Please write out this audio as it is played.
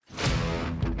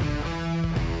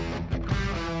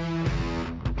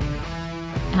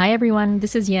Hi everyone,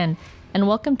 this is Yin, and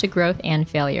welcome to Growth and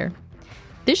Failure.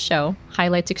 This show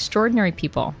highlights extraordinary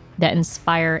people that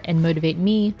inspire and motivate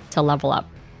me to level up.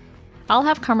 I'll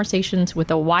have conversations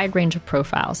with a wide range of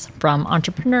profiles, from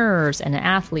entrepreneurs and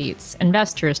athletes,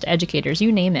 investors to educators,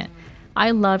 you name it.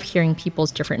 I love hearing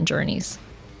people's different journeys.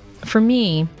 For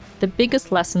me, the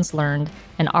biggest lessons learned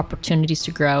and opportunities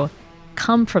to grow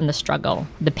come from the struggle,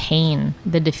 the pain,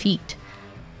 the defeat.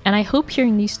 And I hope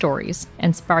hearing these stories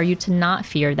inspire you to not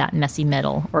fear that messy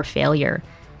middle or failure,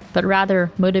 but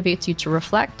rather motivates you to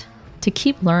reflect, to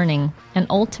keep learning, and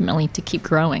ultimately to keep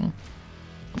growing.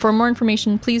 For more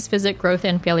information, please visit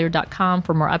growthandfailure.com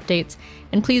for more updates,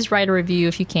 and please write a review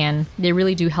if you can. They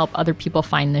really do help other people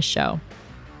find this show.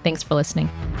 Thanks for listening.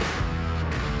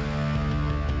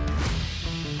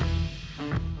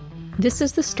 This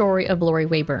is the story of Laurie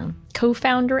Wayburn,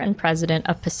 co-founder and president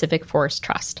of Pacific Forest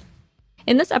Trust.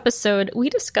 In this episode,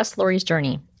 we discuss Laurie's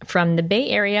journey from the Bay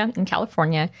Area in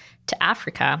California to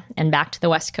Africa and back to the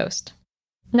West Coast.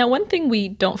 Now, one thing we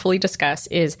don't fully discuss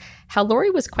is how Laurie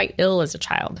was quite ill as a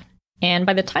child. And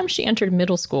by the time she entered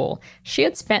middle school, she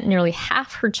had spent nearly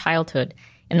half her childhood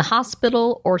in the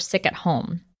hospital or sick at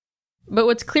home. But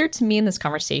what's clear to me in this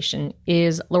conversation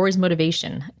is Laurie's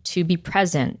motivation to be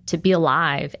present, to be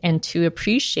alive, and to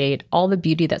appreciate all the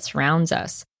beauty that surrounds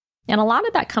us. And a lot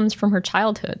of that comes from her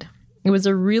childhood. It was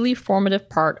a really formative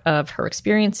part of her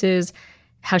experiences,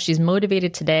 how she's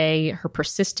motivated today, her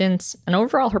persistence, and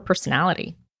overall her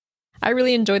personality. I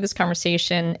really enjoyed this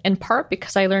conversation, in part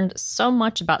because I learned so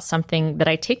much about something that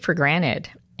I take for granted,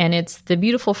 and it's the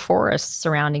beautiful forests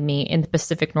surrounding me in the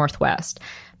Pacific Northwest,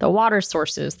 the water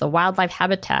sources, the wildlife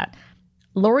habitat.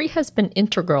 Laurie has been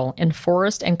integral in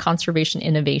forest and conservation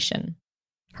innovation.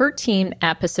 Her team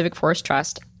at Pacific Forest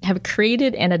Trust have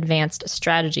created and advanced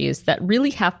strategies that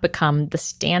really have become the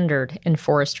standard in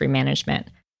forestry management.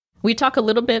 We talk a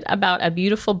little bit about a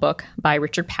beautiful book by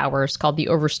Richard Powers called The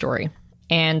Overstory.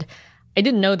 And I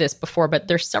didn't know this before, but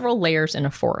there's several layers in a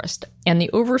forest. And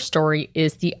the overstory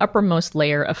is the uppermost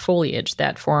layer of foliage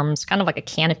that forms kind of like a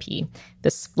canopy,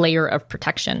 this layer of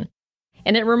protection.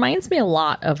 And it reminds me a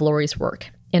lot of Laurie's work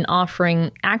in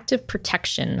offering active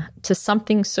protection to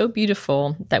something so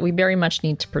beautiful that we very much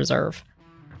need to preserve.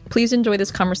 Please enjoy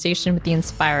this conversation with the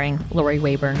inspiring Laurie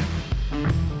Wayburn.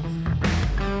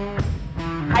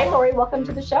 Hi, Laurie. Welcome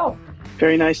to the show.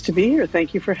 Very nice to be here.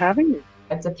 Thank you for having me.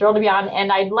 It's a thrill to be on.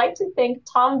 And I'd like to thank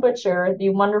Tom Butcher, the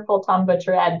wonderful Tom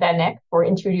Butcher at Bennick, for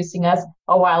introducing us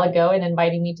a while ago and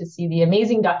inviting me to see the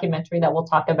amazing documentary that we'll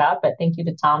talk about. But thank you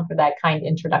to Tom for that kind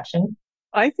introduction.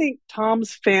 I think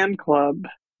Tom's fan club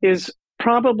is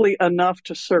probably enough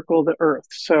to circle the earth.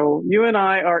 So you and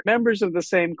I are members of the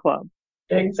same club.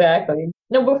 Exactly.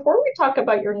 Now, before we talk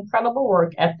about your incredible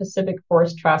work at Pacific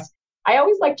Forest Trust, I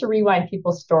always like to rewind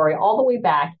people's story all the way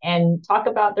back and talk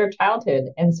about their childhood.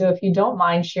 And so if you don't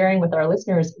mind sharing with our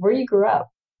listeners where you grew up.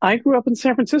 I grew up in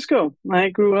San Francisco. I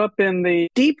grew up in the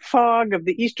deep fog of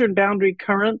the eastern boundary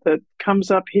current that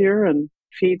comes up here and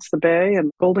feeds the bay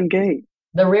and Golden Gate.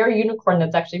 The rare unicorn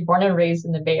that's actually born and raised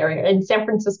in the Bay Area, in San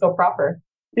Francisco proper.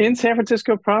 In San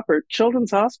Francisco proper,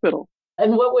 Children's Hospital.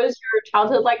 And what was your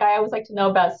childhood like? I always like to know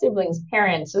about siblings,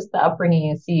 parents, just the upbringing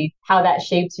and see how that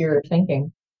shapes your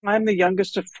thinking. I'm the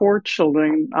youngest of 4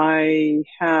 children. I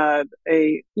had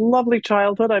a lovely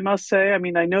childhood, I must say. I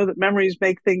mean, I know that memories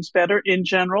make things better in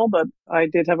general, but I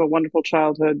did have a wonderful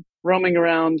childhood roaming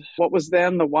around what was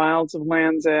then the wilds of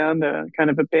Land's End, a kind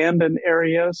of abandoned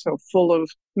area, so full of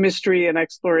mystery and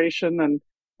exploration. And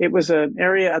it was an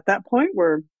area at that point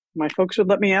where my folks would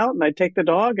let me out and I'd take the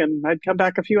dog and I'd come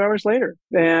back a few hours later.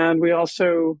 And we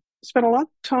also spent a lot of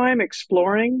time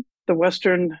exploring the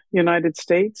Western United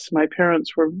States. My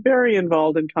parents were very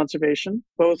involved in conservation,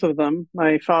 both of them.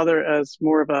 My father as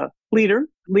more of a leader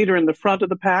in the front of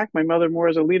the pack. My mother more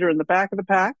as a leader in the back of the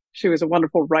pack. She was a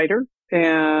wonderful writer,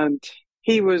 and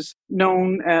he was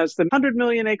known as the 100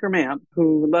 million acre man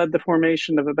who led the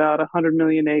formation of about 100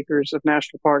 million acres of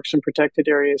national parks and protected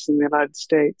areas in the United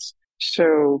States.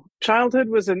 So childhood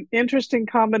was an interesting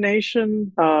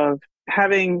combination of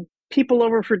having people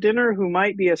over for dinner who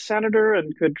might be a senator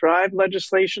and could drive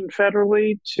legislation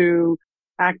federally, to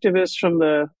activists from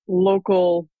the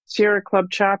local Sierra Club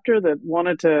chapter that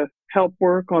wanted to help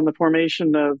work on the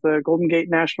formation of the Golden Gate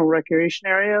National Recreation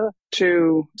Area,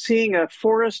 to seeing a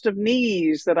forest of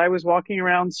knees that I was walking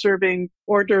around serving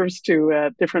hors d'oeuvres to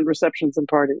at different receptions and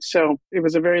parties. So it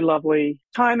was a very lovely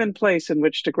time and place in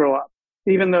which to grow up,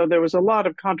 even though there was a lot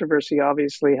of controversy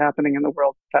obviously happening in the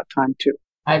world at that time too.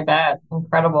 I bet.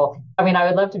 Incredible. I mean, I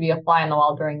would love to be a fly on the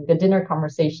wall during the dinner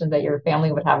conversations that your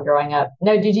family would have growing up.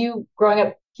 Now, did you, growing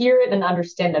up, hear it and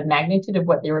understand the magnitude of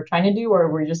what they were trying to do? Or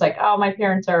were you just like, oh, my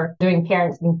parents are doing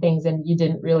parenting things and you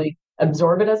didn't really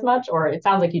absorb it as much? Or it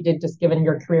sounds like you did just given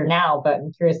your career now, but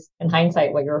I'm curious in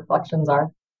hindsight what your reflections are.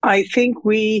 I think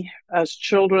we as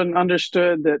children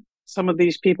understood that some of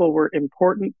these people were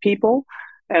important people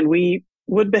and we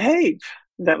would behave.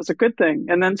 That was a good thing.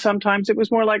 And then sometimes it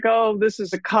was more like, oh, this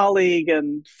is a colleague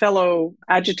and fellow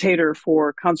agitator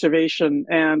for conservation,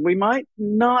 and we might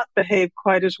not behave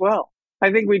quite as well.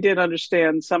 I think we did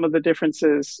understand some of the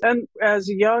differences. And as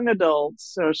young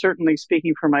adults, or certainly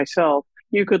speaking for myself,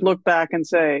 you could look back and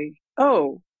say,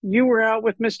 oh, you were out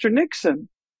with Mr. Nixon.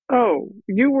 Oh,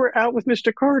 you were out with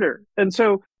Mr. Carter. And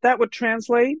so that would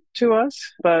translate to us.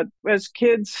 But as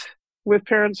kids with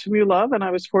parents whom you love, and I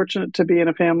was fortunate to be in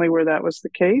a family where that was the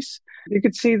case, you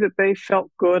could see that they felt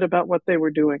good about what they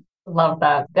were doing. Love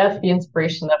that. That's the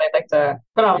inspiration that I'd like to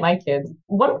put on my kids.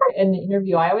 One part in the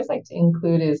interview I always like to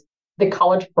include is the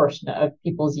college portion of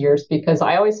people's years, because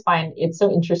I always find it's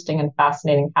so interesting and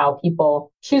fascinating how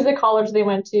people choose the college they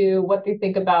went to, what they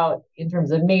think about in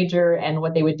terms of major and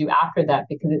what they would do after that,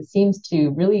 because it seems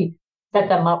to really set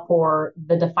them up for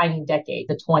the defining decade,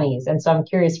 the 20s. And so I'm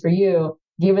curious for you,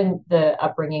 given the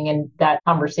upbringing and that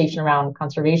conversation around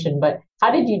conservation, but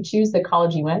how did you choose the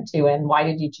college you went to and why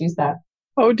did you choose that?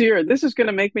 Oh dear, this is going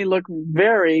to make me look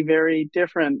very, very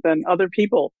different than other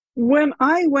people. When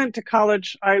I went to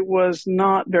college, I was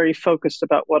not very focused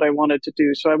about what I wanted to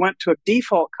do. So I went to a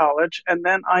default college and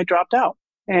then I dropped out.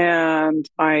 And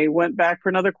I went back for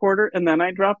another quarter and then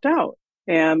I dropped out.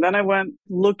 And then I went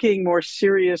looking more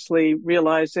seriously,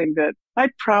 realizing that I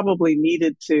probably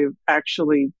needed to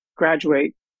actually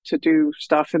graduate to do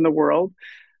stuff in the world.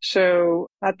 So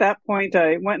at that point,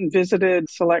 I went and visited a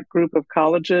select group of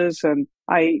colleges and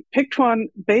I picked one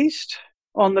based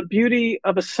on the beauty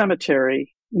of a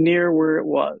cemetery near where it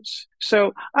was.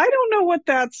 So I don't know what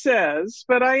that says,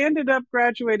 but I ended up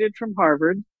graduated from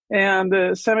Harvard. And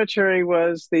the cemetery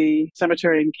was the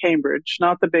cemetery in Cambridge,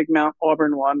 not the big Mount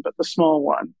Auburn one, but the small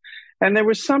one. And there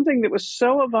was something that was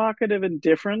so evocative and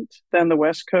different than the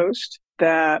West Coast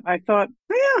that I thought,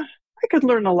 yeah, I could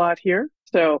learn a lot here.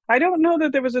 So I don't know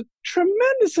that there was a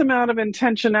tremendous amount of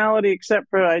intentionality, except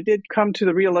for I did come to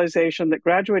the realization that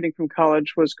graduating from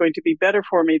college was going to be better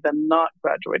for me than not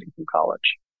graduating from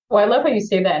college. Well, I love how you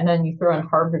say that, and then you throw in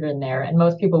Harvard in there. And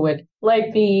most people would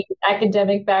like the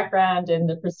academic background and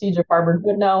the prestige of Harvard,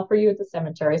 but no, for you it's a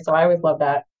cemetery. So I always love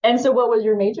that. And so what was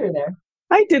your major there?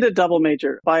 I did a double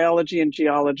major, biology and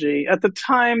geology. At the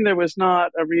time, there was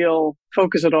not a real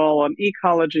focus at all on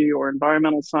ecology or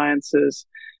environmental sciences.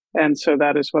 And so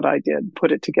that is what I did,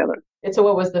 put it together. And so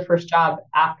what was the first job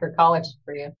after college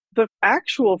for you? The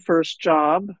actual first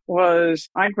job was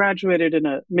I graduated in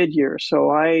a mid-year.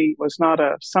 So I was not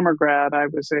a summer grad. I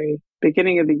was a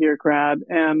beginning of the year grad.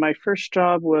 And my first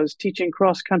job was teaching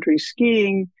cross-country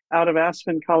skiing out of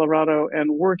Aspen, Colorado,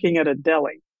 and working at a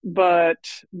deli. But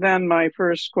then my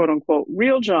first quote unquote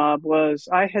real job was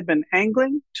I had been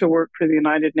angling to work for the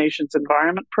United Nations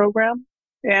Environment Program.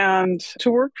 And to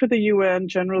work for the UN,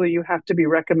 generally you have to be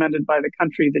recommended by the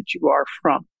country that you are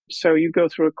from. So you go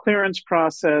through a clearance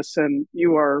process and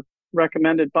you are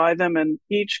recommended by them. And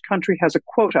each country has a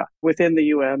quota within the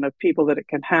UN of people that it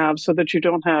can have so that you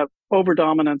don't have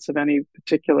overdominance of any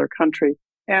particular country.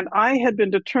 And I had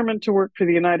been determined to work for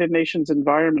the United Nations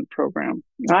Environment Program.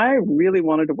 I really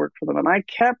wanted to work for them. And I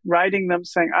kept writing them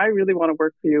saying, I really want to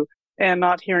work for you, and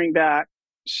not hearing back.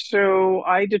 So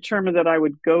I determined that I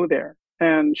would go there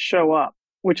and show up,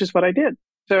 which is what I did.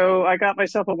 So I got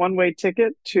myself a one-way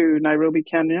ticket to Nairobi,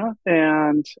 Kenya,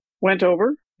 and went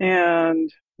over and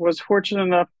was fortunate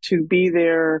enough to be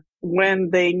there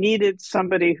when they needed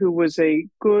somebody who was a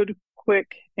good,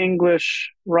 quick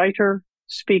English writer,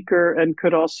 speaker, and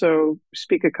could also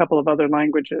speak a couple of other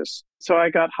languages. So I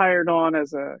got hired on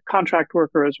as a contract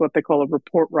worker, as what they call a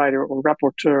report writer or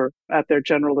rapporteur at their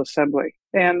General Assembly.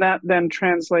 And that then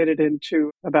translated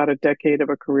into about a decade of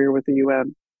a career with the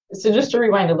UN. So just to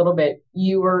rewind a little bit,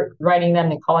 you were writing them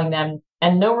and calling them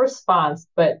and no response,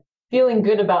 but feeling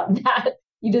good about that,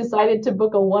 you decided to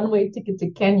book a one-way ticket to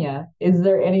Kenya. Is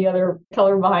there any other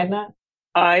color behind that?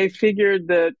 I figured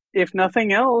that if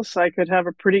nothing else, I could have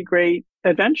a pretty great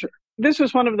adventure. This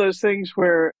was one of those things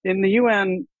where in the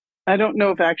UN, I don't know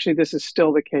if actually this is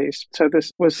still the case. So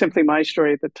this was simply my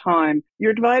story at the time.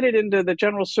 You're divided into the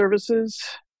general services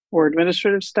or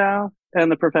administrative staff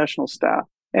and the professional staff.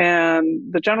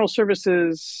 And the general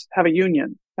services have a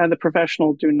union and the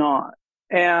professional do not.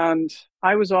 And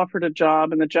I was offered a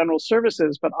job in the general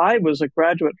services, but I was a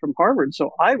graduate from Harvard,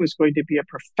 so I was going to be a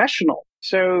professional.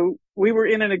 So we were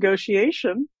in a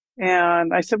negotiation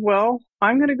And I said, well,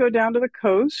 I'm going to go down to the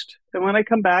coast. And when I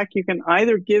come back, you can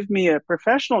either give me a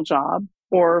professional job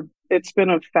or it's been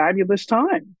a fabulous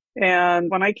time. And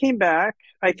when I came back,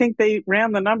 I think they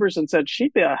ran the numbers and said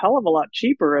she'd be a hell of a lot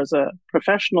cheaper as a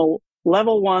professional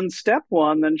level one, step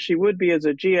one than she would be as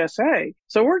a GSA.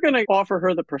 So we're going to offer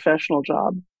her the professional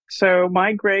job. So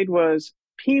my grade was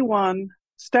P1,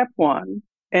 step one.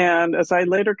 And as I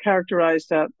later characterized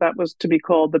that, that was to be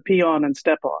called the peon and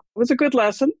step on. It was a good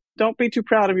lesson. Don't be too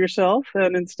proud of yourself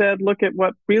and instead look at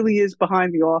what really is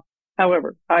behind the off.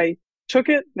 However, I took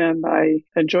it and I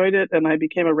enjoyed it and I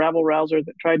became a rabble rouser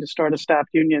that tried to start a staff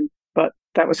union, but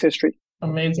that was history.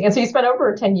 Amazing. And so you spent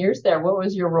over 10 years there. What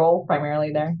was your role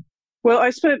primarily there? Well,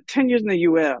 I spent 10 years in the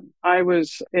UN. I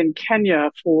was in Kenya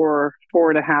for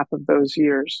 4.5 of those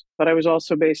years, but I was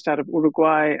also based out of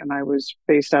Uruguay and I was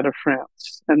based out of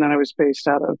France. And then I was based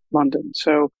out of London.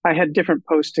 So I had different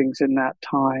postings in that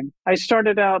time. I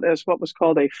started out as what was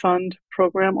called a fund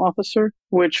program officer,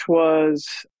 which was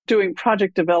doing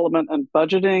project development and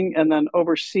budgeting and then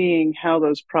overseeing how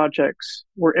those projects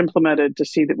were implemented to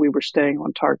see that we were staying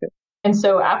on target. And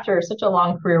so after such a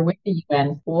long career with the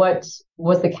UN, what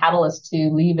was the catalyst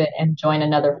to leave it and join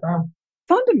another firm?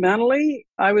 Fundamentally,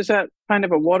 I was at kind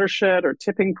of a watershed or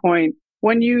tipping point.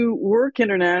 When you work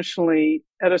internationally,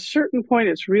 at a certain point,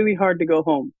 it's really hard to go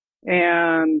home.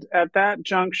 And at that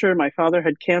juncture, my father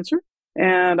had cancer,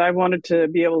 and I wanted to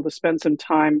be able to spend some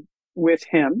time with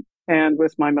him and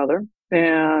with my mother.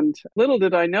 And little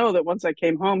did I know that once I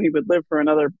came home, he would live for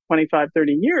another 25,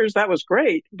 30 years. That was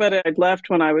great. But I'd left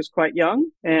when I was quite young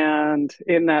and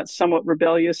in that somewhat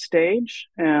rebellious stage.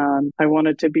 And I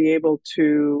wanted to be able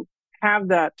to have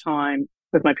that time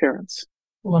with my parents.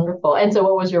 Wonderful. And so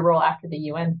what was your role after the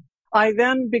UN? I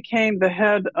then became the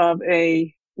head of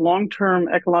a long-term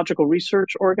ecological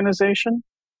research organization,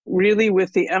 really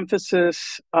with the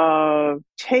emphasis of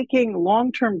taking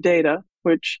long-term data,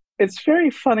 which it's very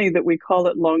funny that we call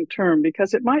it long-term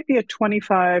because it might be a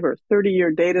 25 or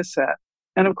 30-year data set.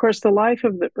 And of course, the life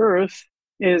of the Earth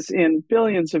is in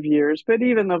billions of years, but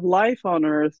even the life on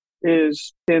Earth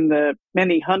is in the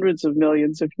many hundreds of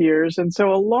millions of years. And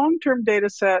so a long-term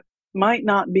data set might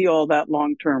not be all that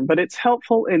long-term, but it's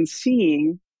helpful in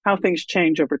seeing how things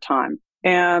change over time.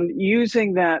 And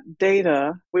using that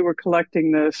data, we were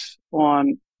collecting this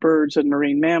on birds and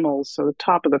marine mammals, so the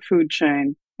top of the food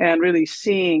chain, and really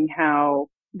seeing how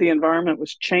the environment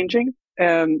was changing.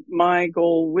 And my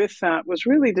goal with that was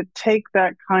really to take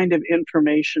that kind of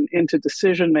information into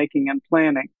decision-making and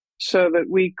planning so that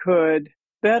we could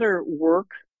better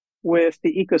work with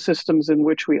the ecosystems in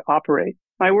which we operate.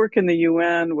 My work in the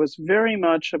UN was very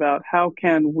much about how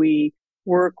can we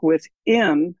work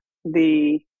within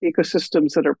the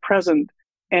ecosystems that are present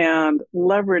and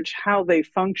leverage how they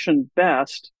function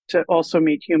best to also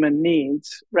meet human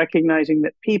needs, recognizing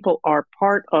that people are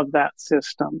part of that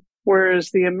system.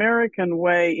 Whereas the American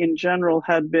way in general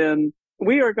had been,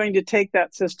 we are going to take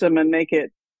that system and make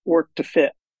it work to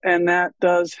fit. And that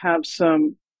does have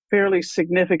some fairly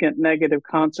significant negative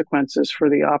consequences for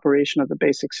the operation of the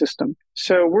basic system.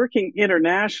 So working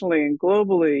internationally and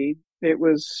globally, it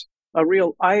was a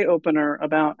real eye-opener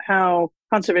about how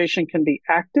conservation can be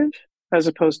active as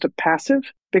opposed to passive,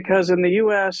 because in the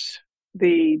U.S.,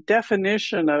 the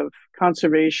definition of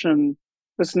conservation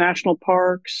was national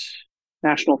parks,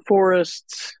 national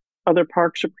forests, other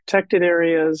parks or protected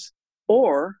areas,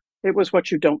 or it was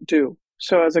what you don't do.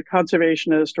 So as a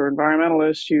conservationist or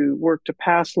environmentalist, you work to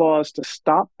pass laws to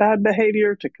stop bad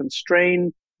behavior, to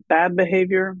constrain bad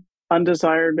behavior,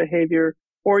 undesired behavior,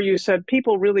 or you said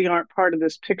people really aren't part of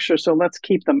this picture, so let's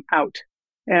keep them out.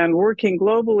 And working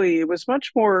globally, it was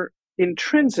much more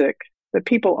intrinsic that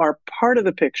people are part of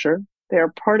the picture. They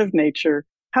are part of nature.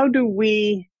 How do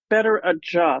we better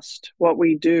adjust what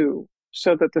we do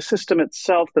so that the system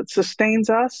itself that sustains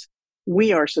us,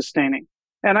 we are sustaining?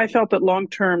 And I felt that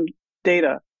long-term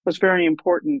data was very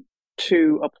important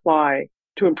to apply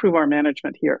to improve our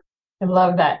management here. I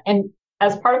love that. And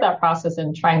as part of that process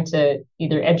and trying to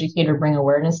either educate or bring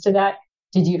awareness to that,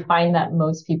 did you find that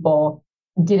most people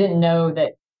didn't know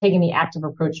that taking the active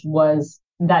approach was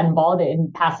that involved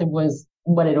and passive was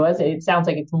what it was? It sounds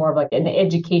like it's more of like an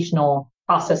educational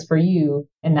process for you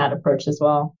in that approach as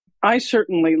well. I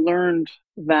certainly learned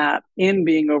that in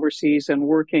being overseas and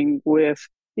working with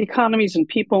economies and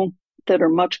people that are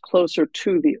much closer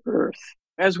to the earth.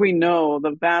 As we know,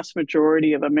 the vast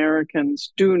majority of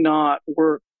Americans do not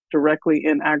work directly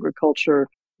in agriculture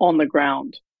on the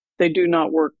ground. They do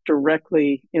not work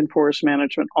directly in forest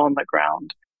management on the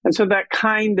ground. And so that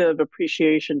kind of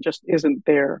appreciation just isn't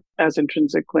there as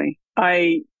intrinsically.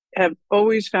 I have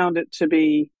always found it to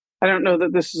be I don't know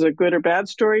that this is a good or bad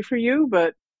story for you,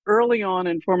 but early on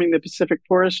in forming the Pacific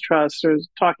Forest Trust, I was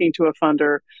talking to a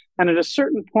funder, and at a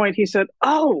certain point he said,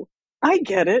 "Oh, I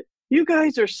get it. You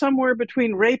guys are somewhere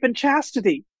between rape and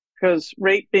chastity," because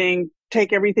rape being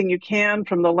take everything you can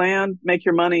from the land, make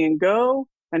your money and go,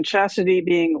 and chastity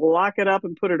being lock it up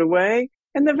and put it away.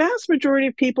 And the vast majority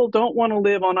of people don't want to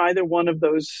live on either one of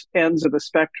those ends of the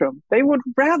spectrum. They would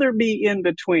rather be in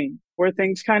between, where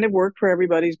things kind of work for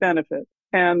everybody's benefit.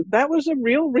 And that was a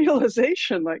real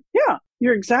realization, like, yeah,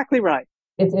 you're exactly right.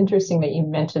 It's interesting that you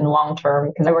mentioned long term,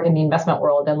 because I work in the investment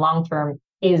world, and long term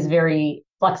is very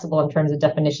flexible in terms of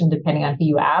definition, depending on who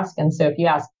you ask. And so if you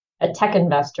ask a tech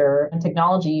investor in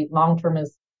technology, long term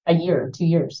is a year, 2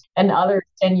 years. And the other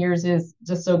 10 years is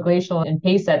just so glacial in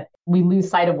pace that we lose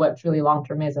sight of what truly long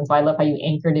term is. And so I love how you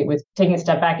anchored it with taking a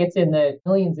step back. It's in the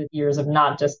millions of years of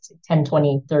not just 10,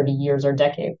 20, 30 years or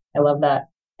decades. I love that.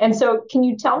 And so can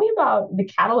you tell me about the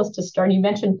catalyst to start? You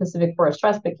mentioned Pacific Forest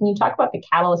Trust, but can you talk about the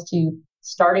catalyst to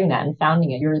starting that and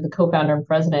founding it? You're the co-founder and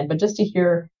president, but just to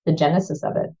hear the genesis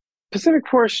of it. Pacific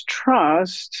Forest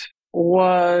Trust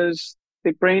was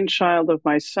the brainchild of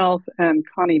myself and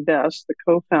Connie Best, the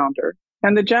co-founder.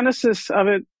 And the genesis of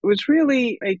it was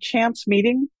really a chance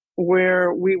meeting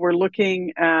where we were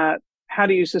looking at how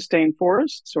do you sustain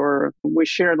forests, or we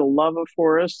shared a love of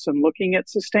forests and looking at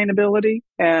sustainability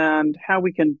and how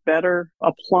we can better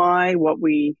apply what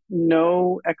we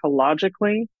know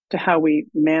ecologically to how we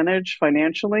manage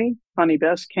financially. Connie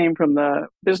Best came from the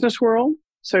business world,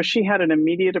 so she had an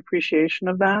immediate appreciation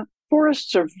of that.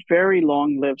 Forests are very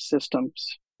long-lived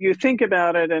systems. You think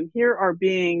about it, and here are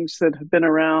beings that have been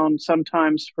around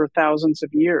sometimes for thousands of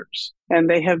years, and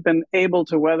they have been able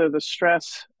to weather the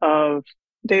stress of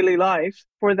daily life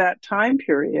for that time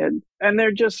period, and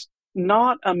they're just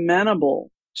not amenable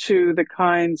to the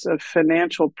kinds of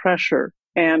financial pressure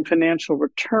and financial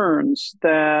returns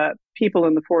that people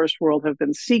in the forest world have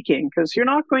been seeking, because you're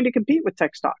not going to compete with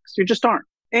tech stocks. You just aren't.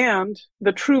 And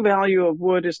the true value of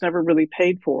wood is never really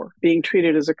paid for, being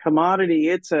treated as a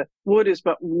commodity. Wood is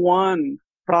but one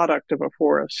product of a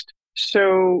forest.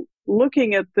 So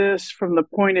looking at this from the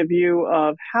point of view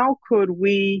of how could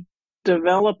we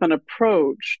develop an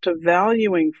approach to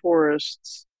valuing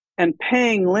forests and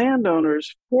paying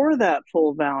landowners for that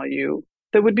full value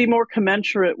that would be more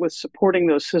commensurate with supporting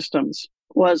those systems,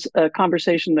 was a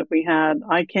conversation that we had.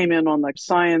 I came in on the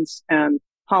science and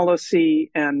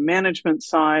policy and management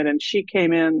side, and she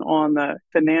came in on the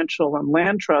financial and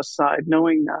land trust side,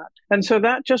 knowing that. And so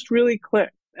that just really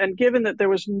clicked. And given that there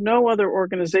was no other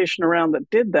organization around that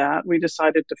did that, we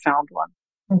decided to found one.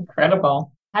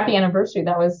 Incredible. Happy anniversary.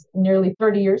 That was nearly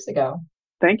 30 years ago.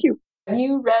 Thank you. Have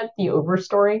you read The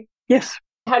Overstory? Yes.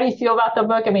 How do you feel about the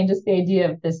book? I mean, just the idea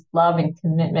of this love and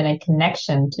commitment and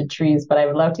connection to trees, but I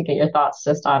would love to get your thoughts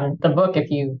just on the book if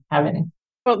you have any.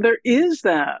 Well, there is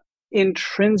that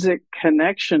intrinsic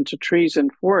connection to trees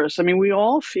and forests. I mean, we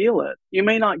all feel it. You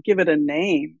may not give it a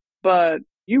name, but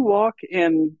you walk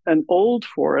in an old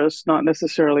forest, not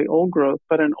necessarily old growth,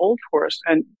 but an old forest,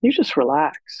 and you just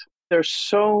relax. There's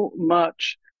so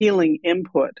much healing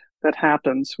input that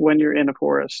happens when you're in a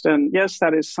forest. And yes,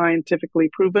 that is scientifically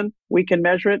proven. We can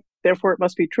measure it. Therefore, it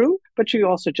must be true, but you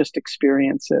also just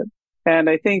experience it. And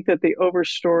I think that the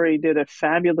Overstory did a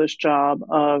fabulous job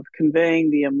of conveying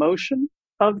the emotion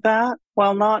of that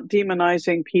while not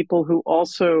demonizing people who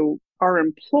also are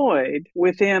employed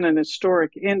within an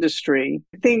historic industry.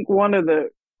 I think one of the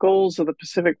goals of the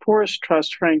Pacific Forest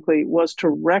Trust, frankly, was to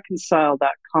reconcile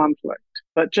that conflict.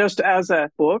 But just as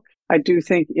a book, I do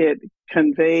think it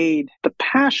conveyed the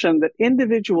passion that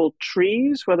individual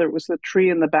trees, whether it was the tree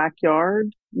in the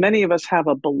backyard, many of us have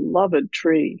a beloved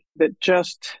tree that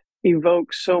just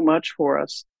evokes so much for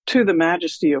us, to the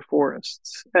majesty of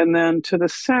forests, and then to the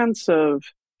sense of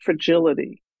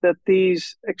fragility that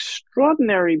these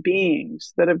extraordinary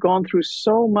beings that have gone through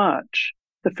so much,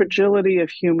 the fragility of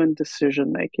human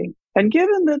decision making. And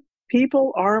given that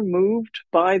people are moved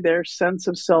by their sense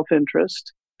of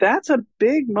self-interest, that's a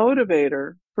big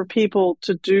motivator for people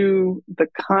to do the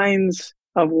kinds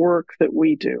of work that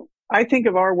we do. I think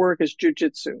of our work as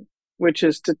jujitsu, which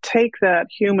is to take that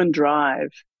human drive.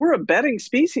 We're a betting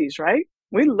species, right?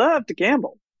 We love to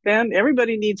gamble. And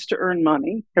everybody needs to earn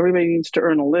money. Everybody needs to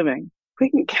earn a living. We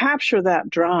can capture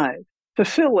that drive,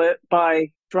 fulfill it by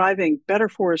driving better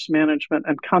forest management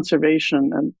and conservation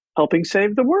and helping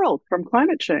save the world from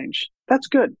climate change. That's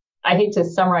good. I hate to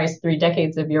summarize 3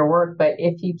 decades of your work, but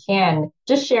if you can,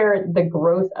 just share the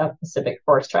growth of Pacific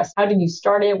Forest Trust. How did you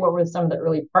start it? What were some of the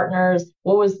early partners?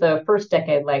 What was the first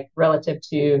decade like relative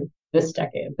to this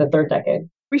decade, the third decade?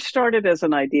 We started as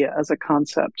an idea, as a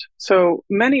concept. So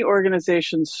many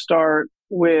organizations start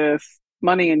with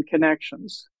money and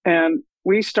connections. And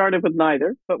we started with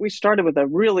neither, but we started with a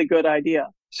really good idea.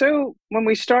 So when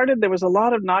we started, there was a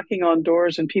lot of knocking on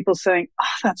doors and people saying,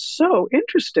 "Oh, that's so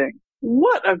interesting.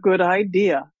 What a good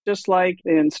idea." Just like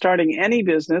in starting any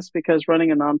business, because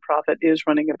running a nonprofit is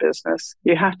running a business,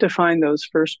 you have to find those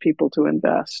first people to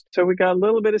invest. So we got a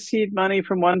little bit of seed money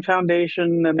from one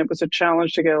foundation, and it was a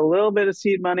challenge to get a little bit of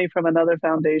seed money from another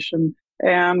foundation.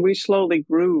 And we slowly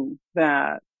grew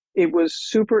that. It was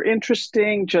super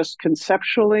interesting just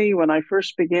conceptually when I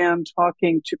first began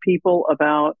talking to people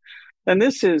about, and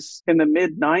this is in the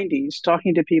mid 90s,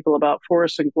 talking to people about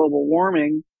forests and global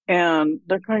warming. And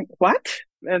they're going, "What?"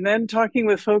 And then talking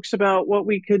with folks about what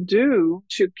we could do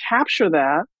to capture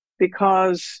that,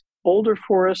 because older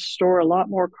forests store a lot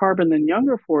more carbon than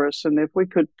younger forests. And if we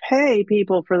could pay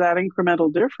people for that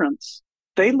incremental difference,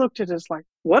 they looked at it as like,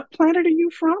 "What planet are you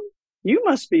from? You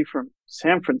must be from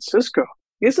San Francisco.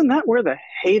 Isn't that where the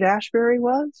haight-ashbury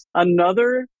was?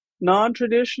 Another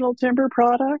non-traditional timber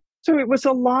product?" So it was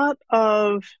a lot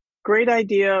of great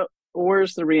idea.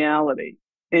 Where's the reality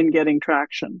in getting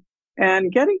traction?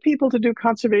 And getting people to do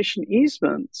conservation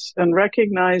easements and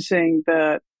recognizing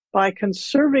that by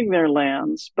conserving their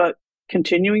lands, but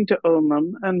continuing to own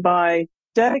them, and by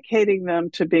dedicating them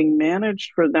to being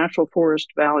managed for natural forest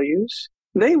values,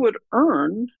 they would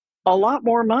earn a lot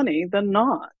more money than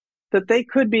not. That they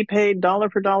could be paid dollar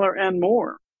for dollar and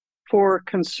more for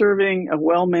conserving a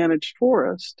well-managed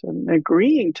forest and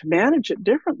agreeing to manage it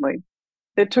differently.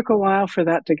 It took a while for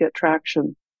that to get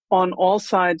traction on all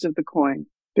sides of the coin.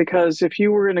 Because if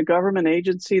you were in a government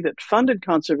agency that funded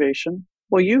conservation,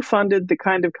 well, you funded the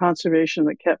kind of conservation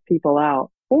that kept people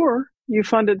out, or you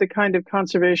funded the kind of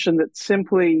conservation that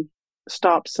simply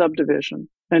stopped subdivision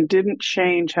and didn't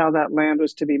change how that land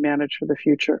was to be managed for the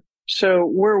future. So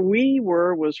where we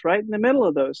were was right in the middle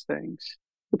of those things.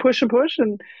 The push and push,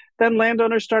 and then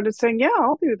landowners started saying, "Yeah,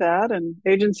 I'll do that." And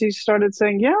agencies started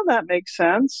saying, "Yeah, that makes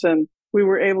sense." And we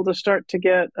were able to start to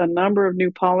get a number of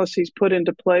new policies put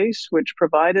into place, which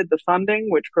provided the funding,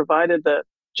 which provided the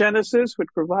genesis, which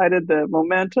provided the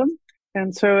momentum.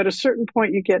 And so at a certain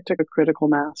point, you get to a critical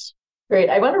mass. Great.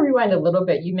 I want to rewind a little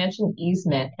bit. You mentioned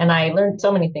easement, and I learned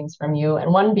so many things from you.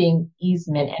 And one being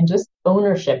easement and just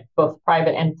ownership, both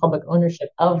private and public ownership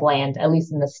of land, at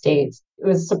least in the States. It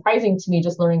was surprising to me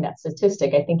just learning that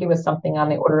statistic. I think it was something on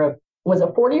the order of, was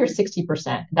it 40 or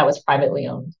 60% that was privately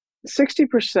owned?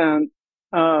 60%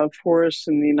 of forests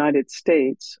in the United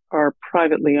States are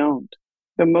privately owned.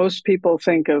 So most people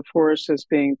think of forests as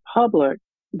being public,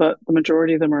 but the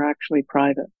majority of them are actually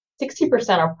private.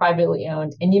 60% are privately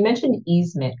owned. And you mentioned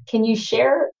easement. Can you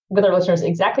share with our listeners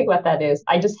exactly what that is?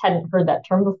 I just hadn't heard that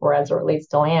term before as it relates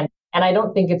to land. And I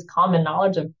don't think it's common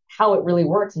knowledge of how it really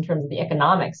works in terms of the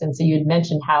economics. And so you had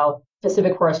mentioned how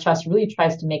Pacific Forest Trust really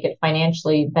tries to make it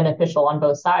financially beneficial on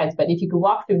both sides. But if you could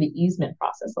walk through the easement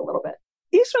process a little bit.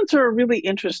 Easements are a really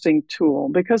interesting tool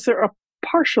because they're a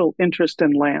partial interest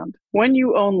in land. When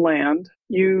you own land,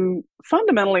 you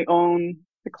fundamentally own,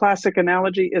 the classic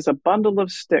analogy is a bundle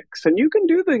of sticks, and you can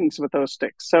do things with those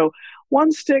sticks. So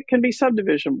one stick can be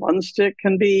subdivision, one stick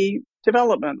can be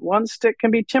development, one stick can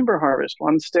be timber harvest,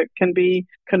 one stick can be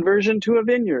conversion to a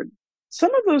vineyard.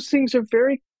 Some of those things are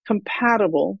very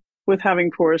compatible with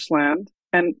having forest land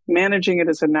and managing it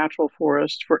as a natural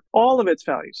forest for all of its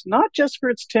values, not just for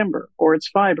its timber or its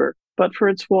fiber, but for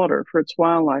its water, for its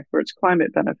wildlife, for its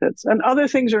climate benefits, and other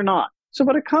things are not. So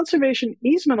what a conservation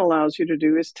easement allows you to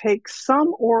do is take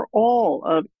some or all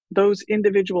of those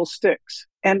individual sticks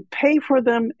and pay for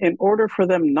them in order for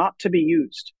them not to be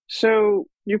used. So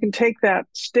you can take that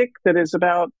stick that is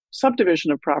about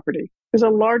subdivision of property. Is a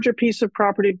larger piece of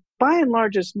property, by and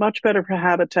large, is much better for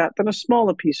habitat than a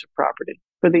smaller piece of property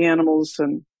for the animals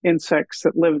and insects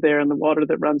that live there and the water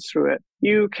that runs through it.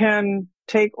 You can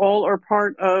take all or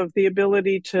part of the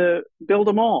ability to build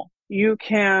a mall. You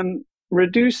can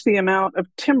reduce the amount of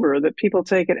timber that people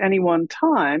take at any one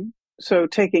time, so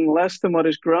taking less than what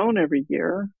is grown every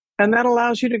year. And that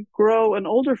allows you to grow an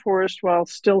older forest while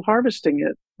still harvesting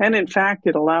it. And in fact,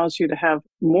 it allows you to have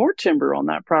more timber on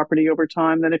that property over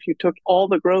time than if you took all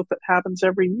the growth that happens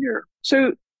every year.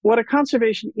 So what a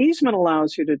conservation easement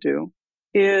allows you to do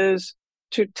is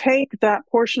to take that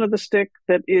portion of the stick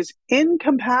that is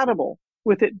incompatible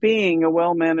with it being a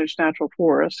well-managed natural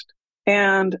forest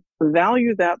and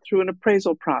value that through an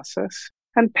appraisal process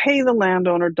and pay the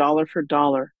landowner dollar for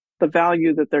dollar the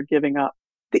value that they're giving up.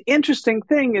 The interesting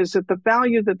thing is that the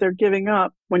value that they're giving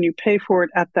up when you pay for it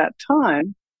at that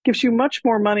time gives you much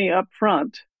more money up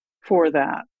front for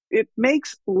that it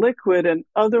makes liquid an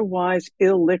otherwise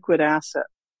illiquid asset.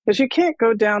 Because you can't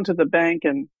go down to the bank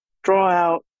and draw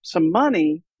out some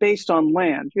money based on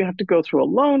land. You have to go through a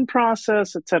loan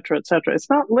process, et cetera, et cetera. It's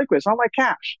not liquid. It's not like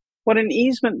cash. What an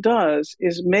easement does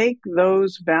is make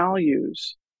those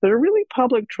values that are really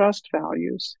public trust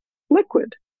values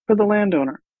liquid for the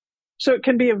landowner. So it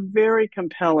can be a very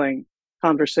compelling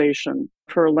conversation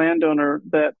for a landowner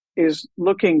that is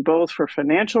looking both for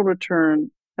financial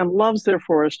return and loves their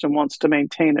forest and wants to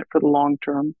maintain it for the long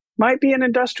term. Might be an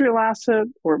industrial asset,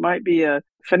 or it might be a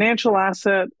financial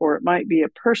asset, or it might be a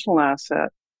personal asset.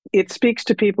 It speaks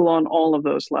to people on all of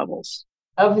those levels.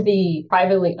 Of the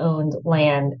privately owned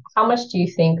land, how much do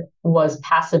you think was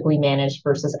passively managed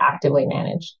versus actively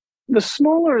managed? The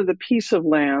smaller the piece of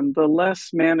land, the less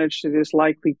managed it is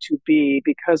likely to be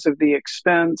because of the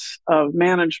expense of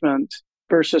management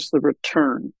versus the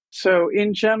return. So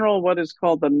in general, what is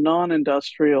called the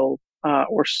non-industrial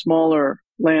or smaller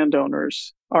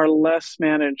landowners are less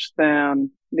managed than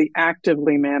the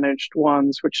actively managed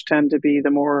ones, which tend to be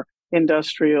the more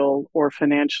industrial or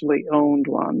financially owned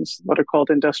ones, what are called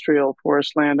industrial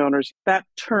forest landowners. That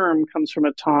term comes from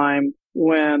a time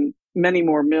when many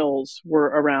more mills were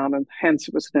around, and hence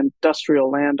it was an industrial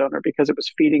landowner because it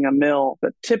was feeding a mill.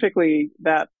 But typically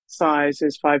that size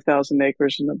is 5,000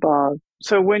 acres and above.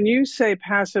 So when you say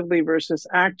passively versus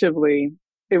actively,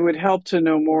 it would help to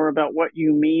know more about what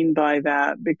you mean by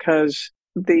that, because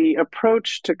the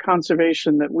approach to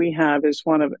conservation that we have is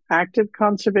one of active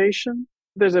conservation.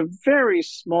 There's a very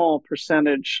small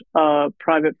percentage of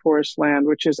private forest land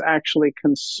which is actually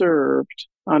conserved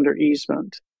under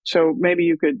easement. So maybe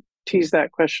you could tease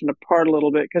that question apart a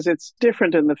little bit, because it's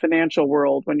different in the financial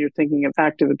world when you're thinking of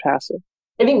active and passive.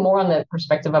 I think more on the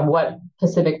perspective of what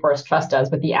Pacific Forest Trust does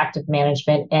with the active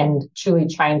management and truly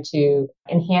trying to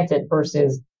enhance it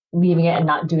versus leaving it and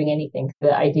not doing anything.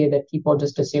 The idea that people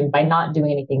just assume by not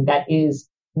doing anything, that is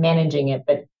managing it,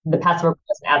 but the passive approach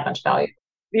doesn't add much value.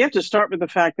 You have to start with the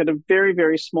fact that a very,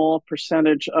 very small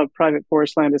percentage of private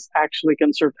forest land is actually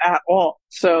conserved at all.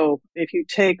 So if you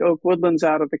take oak woodlands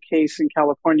out of the case in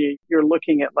California, you're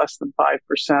looking at less than 5%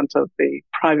 of the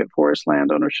private forest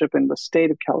land ownership in the state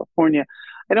of California.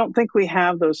 I don't think we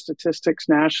have those statistics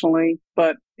nationally,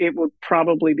 but it would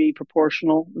probably be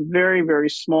proportional. Very, very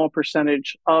small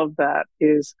percentage of that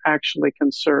is actually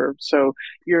conserved. So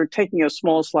you're taking a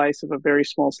small slice of a very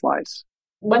small slice.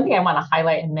 One thing I want to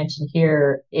highlight and mention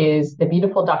here is the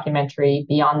beautiful documentary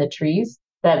Beyond the Trees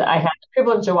that I had the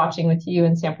privilege of watching with you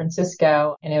in San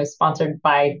Francisco, and it was sponsored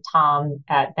by Tom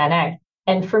at Van Eyck.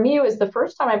 And for me, it was the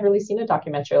first time I've really seen a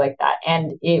documentary like that.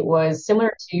 And it was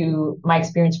similar to my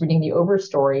experience reading the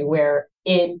Overstory, where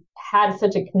it had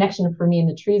such a connection for me in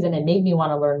the trees and it made me want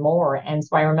to learn more. And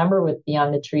so I remember with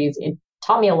Beyond the Trees, it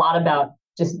taught me a lot about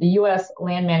just the U.S.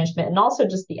 land management and also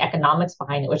just the economics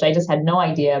behind it, which I just had no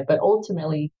idea. But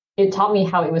ultimately, it taught me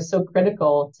how it was so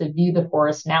critical to view the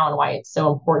forest now and why it's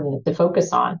so important to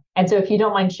focus on. And so if you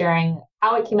don't mind sharing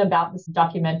how it came about, this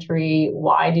documentary,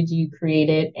 why did you create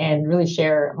it, and really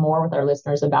share more with our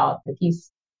listeners about the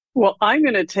piece. Well, I'm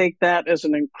going to take that as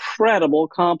an incredible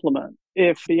compliment.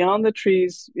 If Beyond the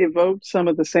Trees evoked some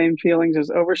of the same feelings as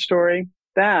Overstory,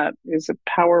 that is a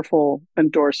powerful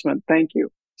endorsement. Thank you.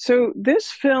 So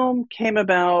this film came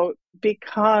about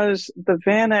because the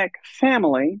Van Eyck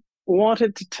family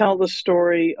wanted to tell the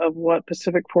story of what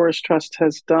Pacific Forest Trust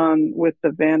has done with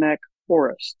the Van Eyck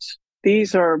forests.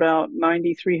 These are about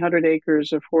 9,300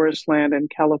 acres of forest land in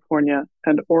California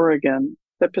and Oregon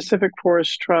that Pacific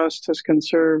Forest Trust has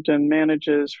conserved and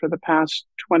manages for the past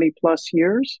 20 plus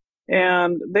years.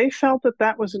 And they felt that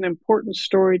that was an important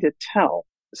story to tell.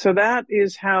 So that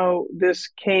is how this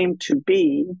came to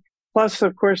be. Plus,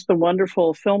 of course, the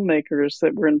wonderful filmmakers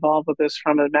that were involved with this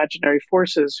from Imaginary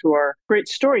Forces, who are great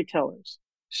storytellers.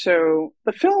 So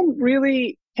the film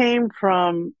really came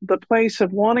from the place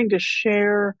of wanting to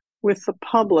share with the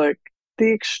public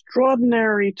the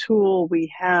extraordinary tool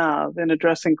we have in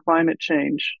addressing climate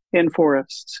change in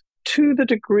forests. To the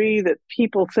degree that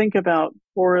people think about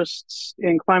forests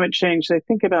in climate change, they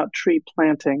think about tree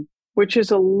planting, which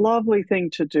is a lovely thing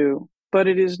to do. But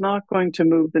it is not going to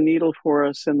move the needle for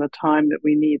us in the time that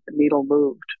we need the needle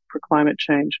moved for climate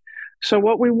change. So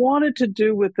what we wanted to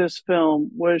do with this film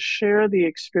was share the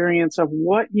experience of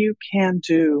what you can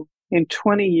do in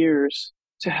 20 years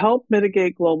to help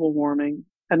mitigate global warming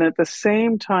and at the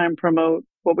same time promote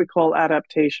what we call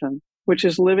adaptation, which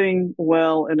is living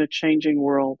well in a changing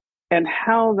world, and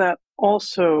how that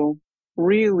also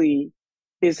really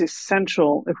is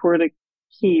essential if we're to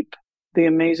keep the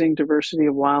amazing diversity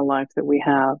of wildlife that we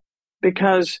have.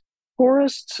 Because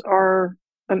forests are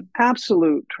an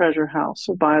absolute treasure house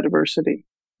of biodiversity.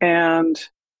 And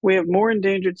we have more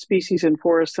endangered species in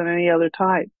forests than any other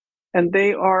type. And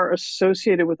they are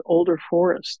associated with older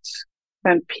forests.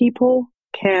 And people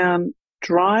can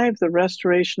drive the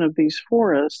restoration of these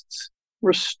forests,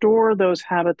 restore those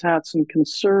habitats and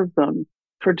conserve them,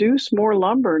 produce more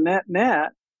lumber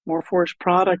net, more forest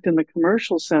product in the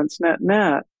commercial sense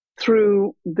net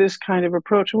through this kind of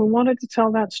approach. And we wanted to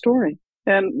tell that story.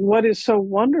 And what is so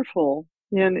wonderful,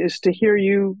 Yin, is to hear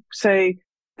you say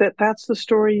that that's the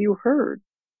story you heard.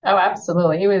 Oh,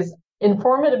 absolutely. It was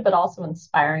informative, but also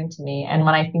inspiring to me. And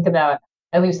when I think about,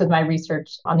 at least with my research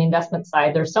on the investment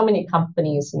side, there's so many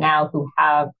companies now who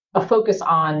have a focus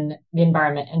on the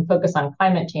environment and focus on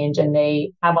climate change, and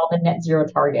they have all the net zero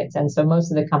targets. And so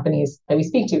most of the companies that we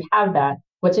speak to have that.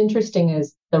 What's interesting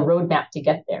is the roadmap to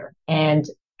get there. And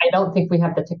I don't think we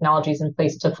have the technologies in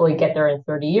place to fully get there in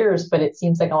 30 years, but it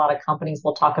seems like a lot of companies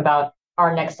will talk about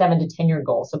our next 7 to 10 year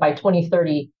goal. So by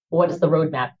 2030, what is the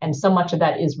roadmap? And so much of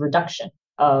that is reduction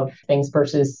of things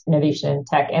versus innovation in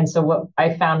tech. And so what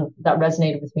I found that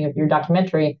resonated with me with your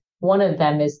documentary, one of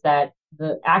them is that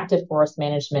the active forest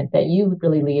management that you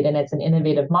really lead, and it's an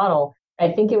innovative model.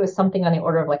 I think it was something on the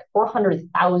order of like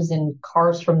 400,000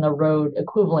 cars from the road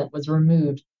equivalent was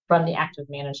removed from the active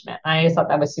management. And I just thought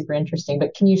that was super interesting.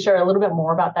 But can you share a little bit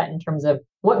more about that in terms of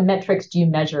what metrics do you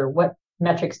measure? What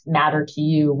metrics matter to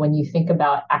you when you think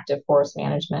about active forest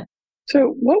management?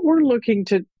 So what we're looking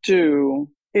to do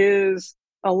is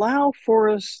allow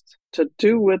forests to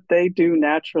do what they do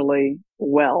naturally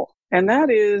well. And that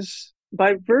is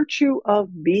by virtue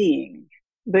of being,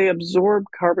 they absorb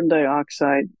carbon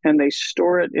dioxide and they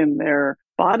store it in their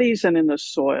bodies and in the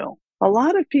soil. A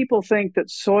lot of people think that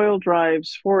soil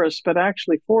drives forests, but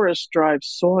actually forests drive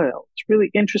soil. It's a really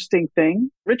interesting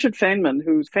thing. Richard Feynman,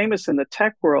 who's famous in the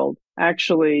tech world,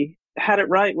 actually had it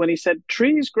right when he said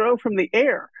trees grow from the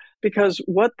air, because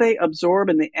what they absorb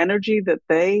and the energy that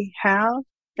they have,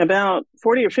 about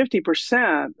 40 or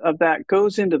 50% of that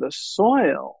goes into the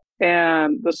soil.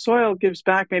 And the soil gives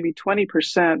back maybe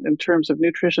 20% in terms of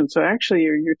nutrition. So actually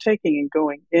you're taking and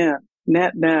going in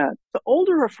net. The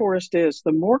older a forest is,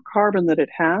 the more carbon that it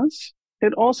has.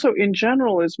 It also, in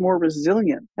general, is more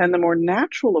resilient. And the more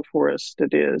natural a forest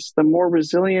it is, the more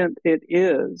resilient it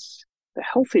is, the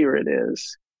healthier it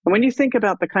is. And when you think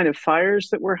about the kind of fires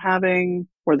that we're having,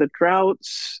 or the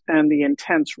droughts and the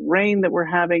intense rain that we're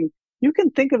having, you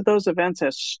can think of those events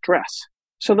as stress.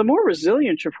 So the more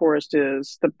resilient your forest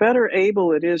is, the better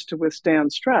able it is to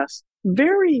withstand stress.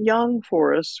 Very young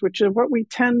forests, which is what we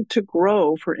tend to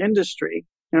grow for industry,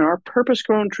 our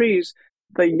purpose-grown trees,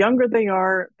 the younger they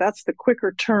are, that's the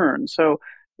quicker turn. So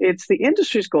it's the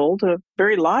industry's goal to,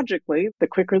 very logically, the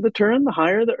quicker the turn, the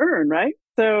higher the earn, right?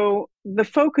 So the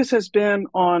focus has been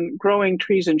on growing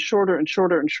trees in shorter and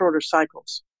shorter and shorter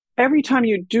cycles. Every time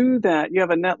you do that, you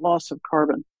have a net loss of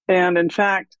carbon. And in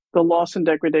fact, the loss and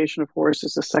degradation of forests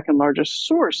is the second largest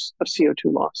source of CO2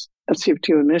 loss, of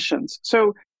CO2 emissions.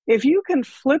 So if you can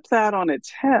flip that on its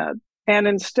head and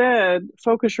instead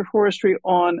focus your forestry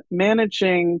on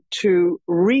managing to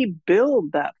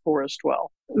rebuild that forest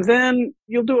well, then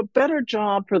you'll do a better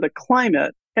job for the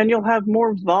climate and you'll have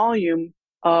more volume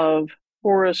of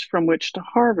forest from which to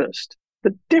harvest.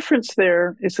 The difference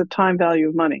there is the time value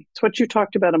of money. It's what you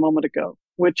talked about a moment ago,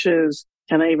 which is,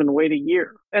 can I even wait a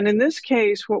year? And in this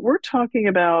case, what we're talking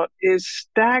about is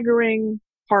staggering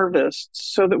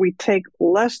harvests so that we take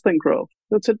less than growth.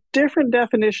 So it's a different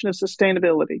definition of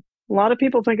sustainability. A lot of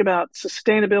people think about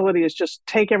sustainability as just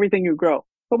take everything you grow.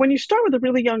 But when you start with a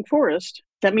really young forest,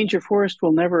 that means your forest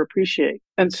will never appreciate.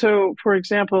 And so, for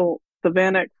example, the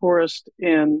Van Eck Forest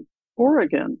in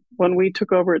Oregon, when we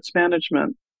took over its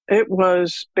management, it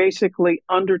was basically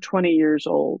under 20 years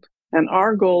old. And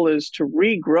our goal is to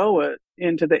regrow it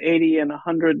into the 80 and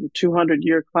 100 and 200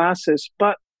 year classes,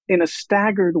 but in a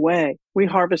staggered way. We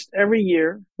harvest every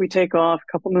year. We take off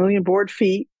a couple million board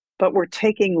feet, but we're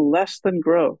taking less than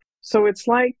growth. So it's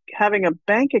like having a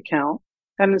bank account,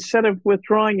 and instead of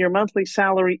withdrawing your monthly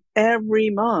salary every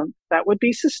month, that would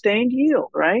be sustained yield,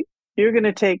 right? You're going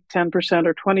to take 10%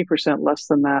 or 20% less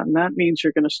than that. And that means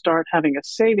you're going to start having a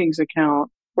savings account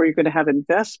where you're going to have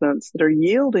investments that are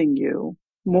yielding you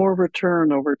more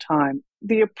return over time.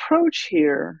 The approach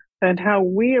here and how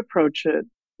we approach it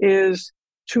is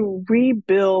to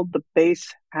rebuild the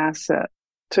base asset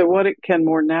to what it can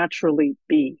more naturally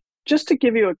be. Just to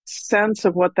give you a sense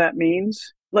of what that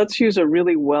means, let's use a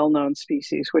really well-known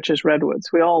species, which is redwoods.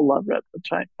 We all love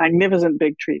redwoods, right? Magnificent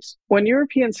big trees. When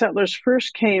European settlers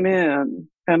first came in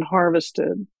and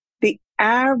harvested, the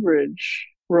average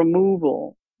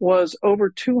removal was over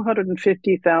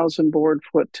 250,000 board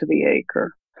foot to the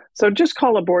acre. So just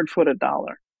call a board foot $1,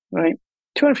 right?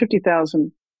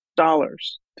 $250,000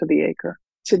 to the acre.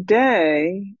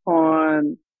 Today,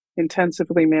 on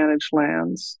intensively managed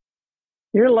lands,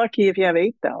 you're lucky if you have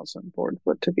 8,000 board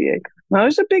foot to the acre. Now,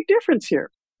 there's a big difference here,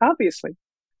 obviously.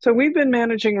 So we've been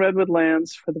managing redwood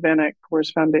lands for the Van Eck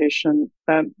Forest Foundation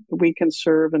that we can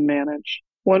serve and manage.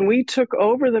 When we took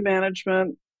over the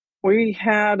management, we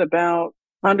had about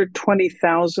under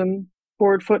 20,000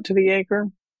 board foot to the acre,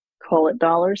 call it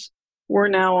dollars. We're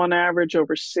now on average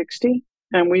over 60,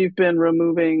 and we've been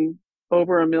removing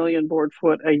over 1 million board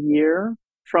foot a year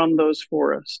from those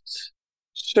forests.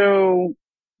 So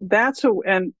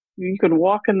and you can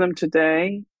walk in them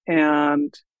today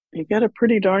and you get a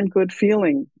pretty darn good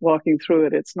feeling walking through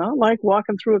it. It's not like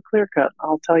walking through a clear cut,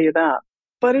 I'll tell you that.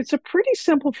 But it's a pretty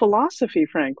simple philosophy,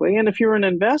 frankly. And if you're an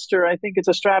investor, I think it's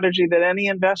a strategy that any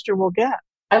investor will get.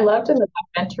 I loved in the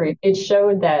documentary, it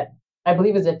showed that, I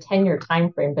believe it was a 10-year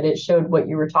time frame, but it showed what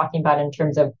you were talking about in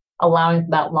terms of allowing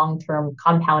that long-term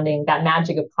compounding, that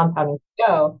magic of compounding to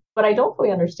go. What I don't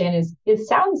fully understand is it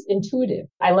sounds intuitive.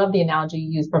 I love the analogy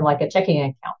you use from like a checking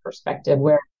account perspective,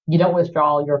 where you don't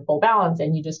withdraw your full balance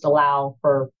and you just allow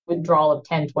for withdrawal of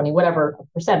 10, 20, whatever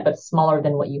percent, but smaller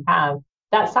than what you have.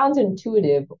 That sounds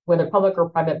intuitive, whether public or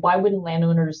private. Why wouldn't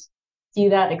landowners see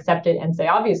that, accept it, and say,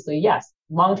 obviously, yes,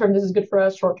 long-term, this is good for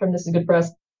us. Short-term, this is good for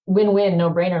us. Win-win,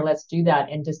 no-brainer. Let's do that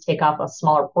and just take off a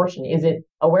smaller portion. Is it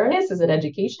awareness? Is it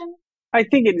education? I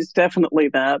think it is definitely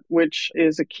that, which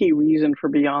is a key reason for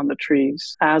Beyond the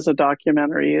Trees as a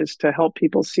documentary, is to help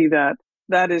people see that.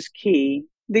 That is key.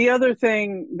 The other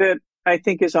thing that I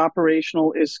think is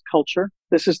operational is culture.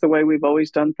 This is the way we've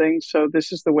always done things, so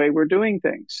this is the way we're doing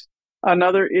things.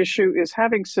 Another issue is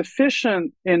having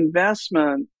sufficient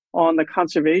investment on the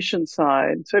conservation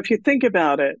side. So if you think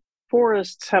about it,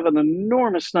 forests have an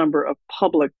enormous number of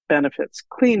public benefits: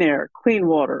 clean air, clean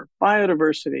water,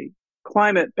 biodiversity,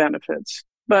 climate benefits.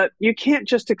 But you can't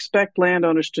just expect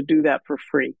landowners to do that for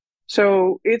free.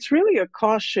 So it's really a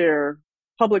cost share,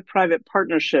 public-private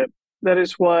partnership. That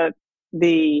is what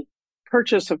the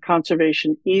purchase of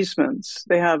conservation easements,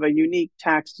 they have a unique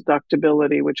tax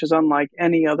deductibility, which is unlike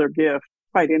any other gift.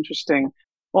 Quite interesting,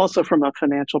 also from a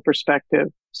financial perspective.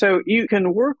 So you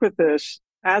can work with this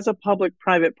as a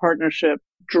public-private partnership,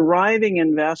 driving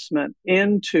investment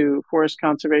into forest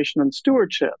conservation and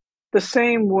stewardship, the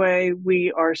same way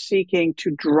we are seeking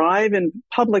to drive in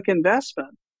public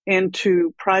investment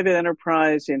into private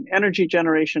enterprise in energy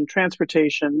generation,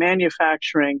 transportation,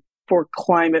 manufacturing for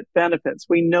climate benefits.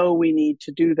 We know we need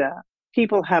to do that.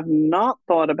 People have not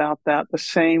thought about that the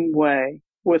same way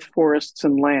with forests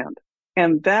and land.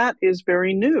 And that is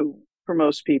very new for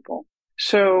most people.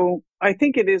 So I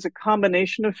think it is a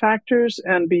combination of factors,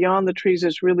 and Beyond the Trees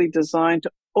is really designed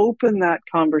to open that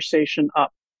conversation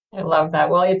up. I love that.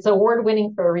 Well, it's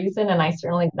award-winning for a reason, and I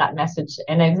certainly like that message.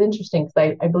 And it's interesting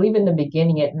because I believe in the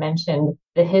beginning it mentioned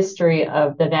the history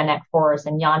of the Van Eck Forest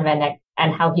and Jan Van Eck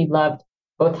and how he loved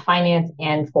both finance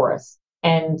and forests.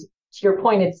 And to your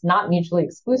point, it's not mutually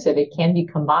exclusive. It can be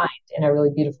combined in a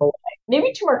really beautiful way.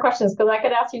 Maybe two more questions, because I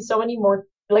could ask you so many more,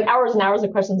 like hours and hours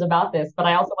of questions about this, but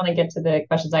I also want to get to the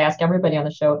questions I ask everybody on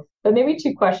the show. But maybe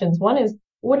two questions. One is,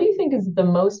 what do you think is the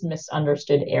most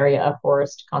misunderstood area of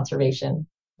forest conservation?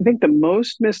 I think the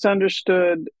most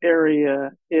misunderstood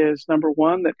area is, number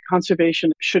one, that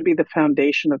conservation should be the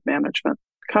foundation of management.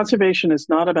 Conservation is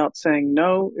not about saying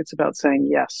no, it's about saying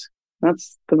yes.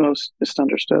 That's the most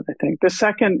misunderstood, I think. The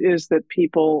second is that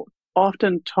people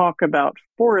often talk about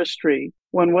forestry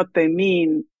when what they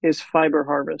mean is fiber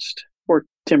harvest or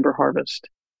timber harvest.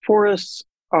 Forests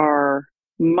are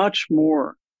much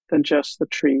more than just the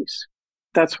trees.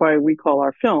 That's why we call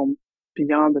our film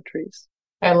Beyond the Trees.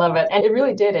 I love it. And it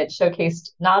really did. It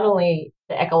showcased not only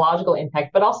the ecological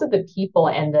impact, but also the people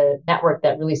and the network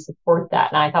that really support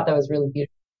that. And I thought that was really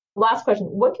beautiful. Last question.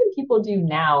 What can people do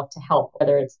now to help,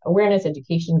 whether it's awareness,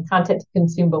 education, content to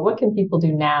consume, but what can people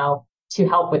do now to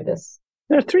help with this?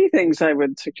 There are three things I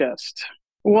would suggest.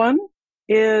 One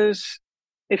is,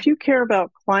 if you care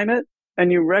about climate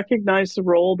and you recognize the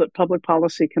role that public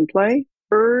policy can play,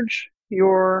 urge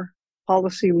your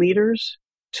policy leaders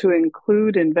to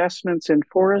include investments in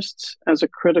forests as a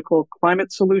critical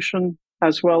climate solution,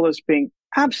 as well as being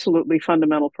absolutely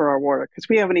fundamental for our water, because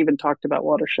we haven't even talked about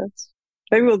watersheds.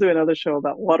 Maybe we'll do another show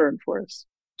about water and forests.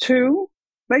 Two,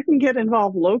 they can get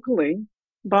involved locally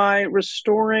by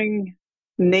restoring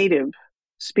native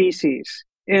species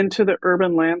into the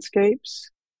urban landscapes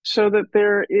so that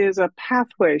there is a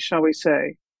pathway, shall we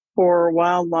say, for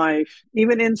wildlife,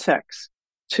 even insects,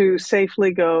 to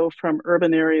safely go from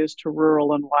urban areas to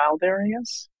rural and wild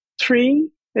areas. Three,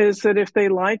 is that if they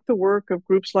like the work of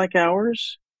groups like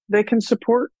ours, they can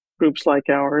support groups like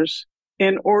ours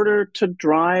in order to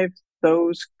drive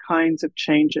those kinds of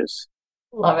changes.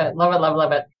 Love it. Love it. Love,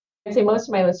 love it. I'd say most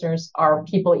of my listeners are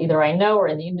people either I know or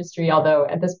in the industry, although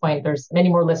at this point, there's many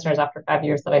more listeners after 5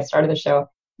 years that I started the show.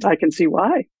 I can see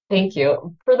why. Thank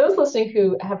you. For those listening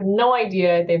who have no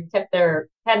idea, they've kept their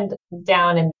head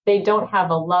down and they don't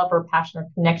have a love or passion or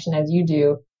connection as you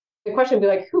do, the question would be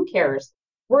like, who cares?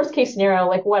 Worst case scenario,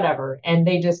 like whatever. And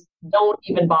they just don't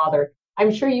even bother.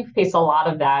 I'm sure you face a lot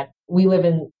of that. We live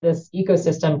in this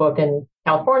ecosystem, both in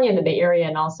California, in the Bay Area,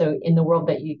 and also in the world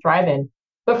that you thrive in.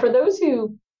 But for those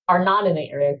who are not in the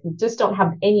area, who just don't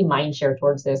have any mind share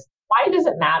towards this, why does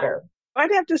it matter?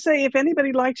 I'd have to say, if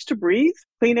anybody likes to breathe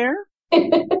clean air,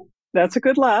 that's a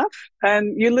good laugh.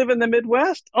 And you live in the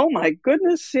Midwest, oh my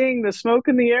goodness, seeing the smoke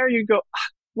in the air, you go,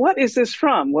 what is this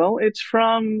from? Well, it's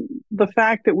from the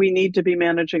fact that we need to be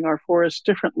managing our forests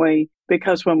differently,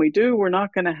 because when we do, we're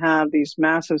not going to have these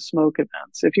massive smoke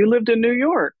events. If you lived in New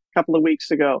York a couple of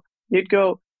weeks ago, you'd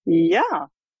go, yeah,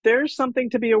 there's something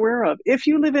to be aware of. If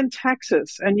you live in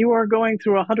Texas and you are going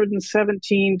through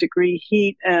 117-degree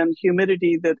heat and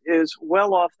humidity that is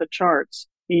well off the charts,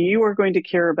 you are going to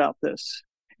care about this.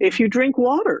 If you drink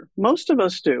water, most of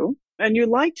us do, and you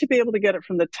like to be able to get it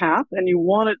from the tap and you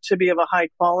want it to be of a high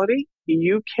quality,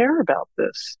 you care about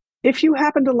this. If you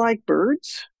happen to like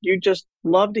birds, you just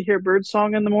love to hear bird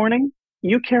song in the morning,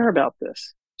 you care about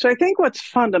this. So I think what's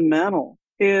fundamental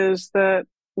is that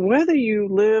whether you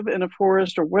live in a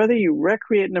forest or whether you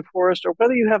recreate in a forest or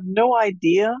whether you have no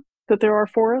idea that there are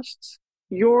forests,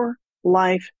 your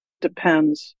life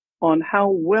depends on how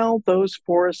well those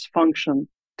forests function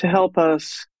to help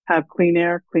us have clean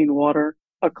air, clean water,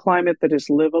 a climate that is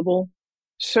livable.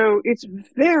 So it's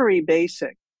very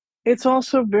basic. It's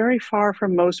also very far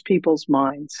from most people's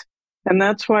minds. And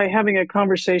that's why having a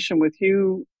conversation with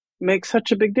you makes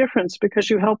such a big difference, because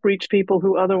you help reach people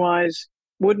who otherwise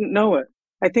wouldn't know it.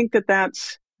 I think that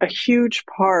that's a huge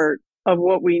part of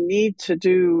what we need to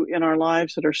do in our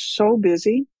lives that are so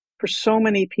busy for so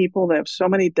many people. They have so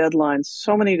many deadlines,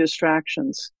 so many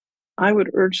distractions. I would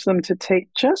urge them to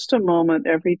take just a moment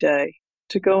every day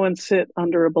to go and sit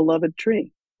under a beloved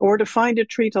tree or to find a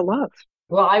tree to love.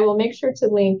 Well, I will make sure to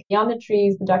link Beyond the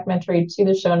Trees, the documentary, to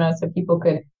the show notes so people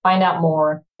could find out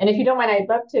more. And if you don't mind, I'd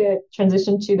love to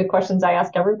transition to the questions I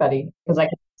ask everybody, because I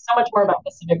can so much more about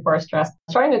Pacific Forest Trust.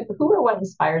 Starting with who or what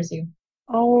inspires you?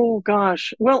 Oh,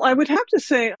 gosh. Well, I would have to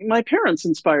say my parents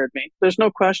inspired me. There's no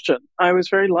question. I was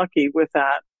very lucky with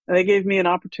that. They gave me an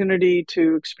opportunity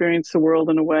to experience the world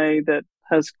in a way that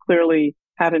has clearly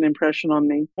had an impression on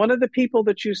me. One of the people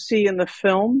that you see in the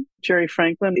film, Jerry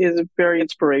Franklin, is a very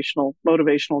inspirational,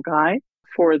 motivational guy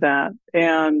for that.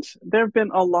 And there have been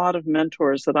a lot of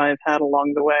mentors that I've had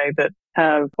along the way that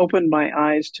have opened my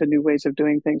eyes to new ways of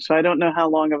doing things. So I don't know how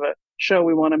long of a show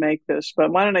we want to make this,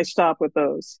 but why don't I stop with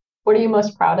those? What are you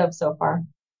most proud of so far?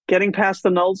 Getting past the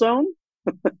null zone.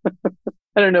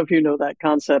 I don't know if you know that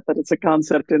concept, but it's a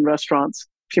concept in restaurants.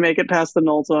 If you make it past the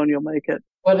null zone, you'll make it.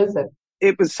 What is it?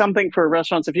 It was something for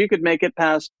restaurants. If you could make it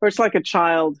past, or it's like a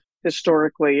child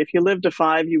historically. If you lived to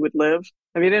 5, you would live.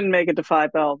 If you didn't make it to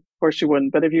 5, well, of course you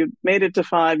wouldn't. But if you made it to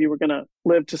 5, you were going to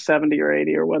live to 70 or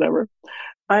 80 or whatever.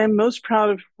 I am most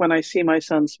proud of when I see my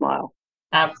son smile.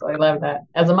 Absolutely love that.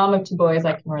 As a mom of 2 boys,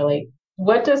 I can relate.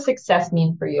 What does success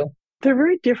mean for you? They're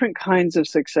very different kinds of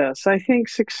success. I think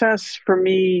success for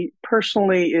me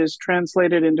personally is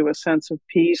translated into a sense of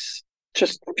peace,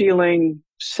 just feeling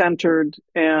centered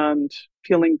and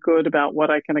feeling good about what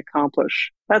I can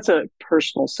accomplish. That's a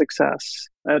personal success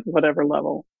at whatever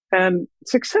level. And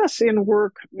success in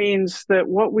work means that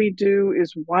what we do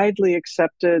is widely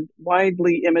accepted,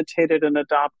 widely imitated and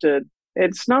adopted.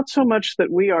 It's not so much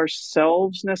that we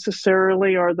ourselves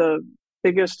necessarily are the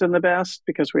biggest and the best,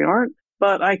 because we aren't.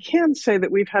 But I can say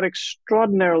that we've had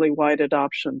extraordinarily wide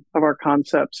adoption of our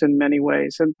concepts in many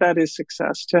ways. And that is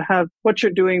success, to have what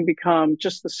you're doing become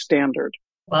just the standard.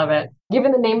 Love it.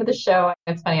 Given the name of the show,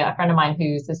 it's funny, a friend of mine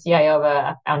who's the CIO of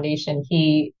a foundation,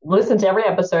 he listens to every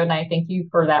episode, and I thank you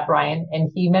for that, Brian.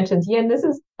 And he mentions, yeah, and this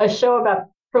is a show about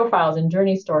profiles and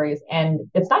journey stories, and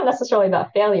it's not necessarily about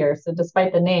failure. So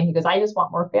despite the name, he goes, I just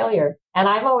want more failure. And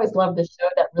I've always loved the show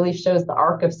that really shows the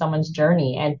arc of someone's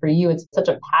journey. And for you, it's such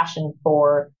a passion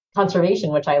for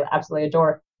conservation, which I absolutely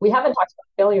adore. We haven't talked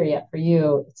about failure yet for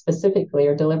you specifically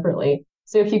or deliberately.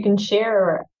 So if you can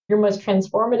share your most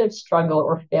transformative struggle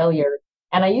or failure.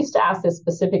 And I used to ask this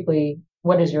specifically,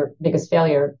 what is your biggest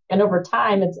failure? And over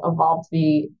time, it's evolved to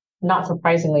be, not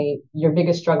surprisingly, your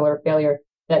biggest struggle or failure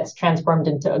that's transformed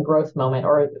into a growth moment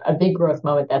or a big growth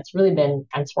moment that's really been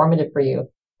transformative for you.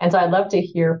 And so I'd love to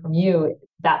hear from you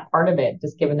that part of it,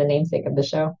 just given the namesake of the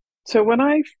show. So when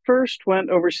I first went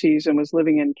overseas and was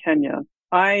living in Kenya,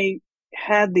 I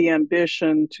had the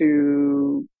ambition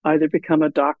to either become a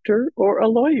doctor or a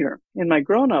lawyer in my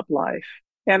grown-up life.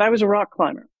 And I was a rock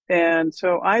climber. And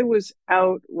so I was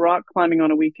out rock climbing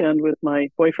on a weekend with my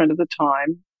boyfriend at the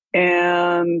time,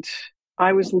 and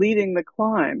I was leading the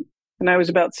climb. And I was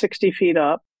about 60 feet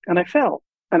up, and I fell,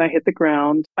 and I hit the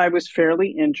ground. I was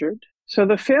fairly injured. So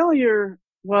the failure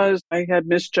was I had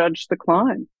misjudged the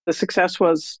climb. The success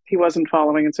was he wasn't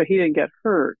following, and so he didn't get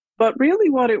hurt. But really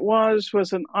what it was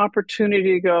an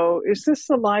opportunity to go, is this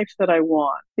the life that I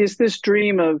want? Is this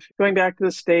dream of going back to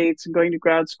the States and going to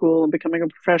grad school and becoming a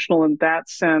professional in that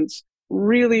sense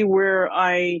really where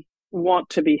I want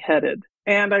to be headed?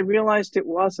 And I realized it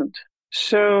wasn't.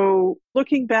 So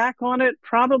looking back on it,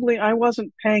 probably I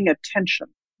wasn't paying attention.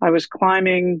 I was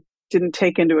climbing, didn't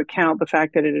take into account the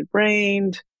fact that it had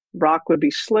rained, rock would be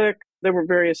slick. There were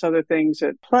various other things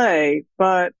at play,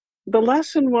 but the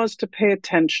lesson was to pay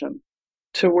attention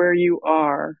to where you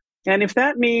are. And if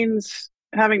that means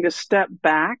having to step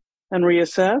back and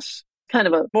reassess, kind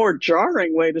of a more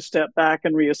jarring way to step back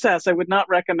and reassess. I would not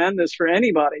recommend this for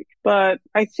anybody. But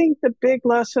I think the big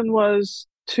lesson was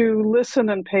to listen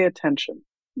and pay attention.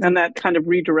 And that kind of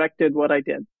redirected what I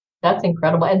did. That's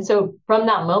incredible. And so from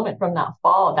that moment, from that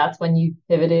fall, that's when you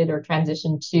pivoted or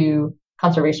transitioned to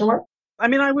conservation work? I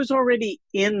mean, I was already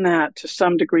in that to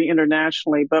some degree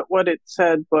internationally, but what it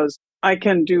said was I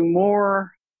can do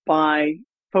more by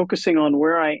focusing on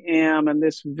where I am and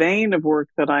this vein of work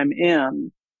that I'm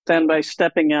in than by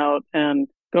stepping out and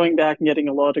going back and getting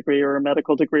a law degree or a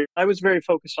medical degree. I was very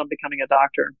focused on becoming a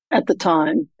doctor at the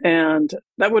time, and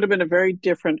that would have been a very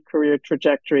different career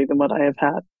trajectory than what I have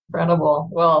had. Incredible.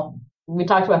 Well, we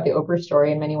talked about the Oprah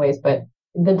story in many ways, but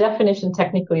the definition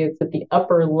technically is that the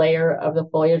upper layer of the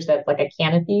foliage that's like a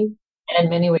canopy, and in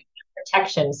many ways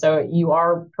protection. So you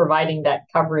are providing that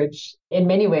coverage in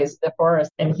many ways, the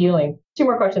forest and healing. 2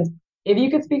 more questions. If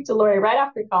you could speak to Laurie right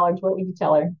after college, what would you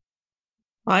tell her?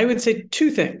 I would say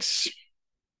 2 things.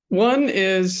 One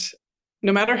is,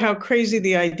 no matter how crazy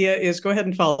the idea is, go ahead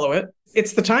and follow it.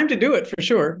 It's the time to do it for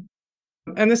sure.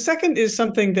 And the second is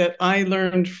something that I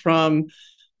learned from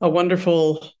a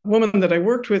wonderful woman that I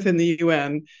worked with in the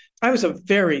UN. I was a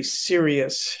very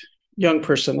serious young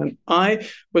person, and I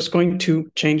was going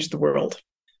to change the world.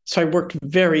 So I worked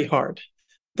very hard.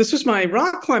 This was my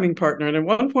rock climbing partner, and at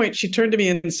one point she turned to me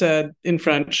and said in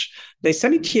French, "Les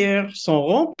cimetières sont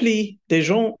remplis des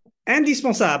gens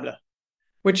indispensables,"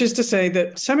 which is to say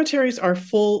that cemeteries are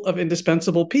full of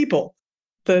indispensable people.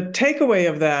 The takeaway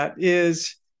of that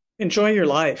is enjoy your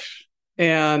life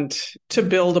and to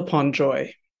build upon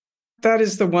joy. That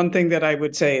is the one thing that I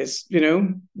would say is,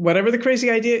 whatever the crazy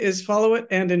idea is, follow it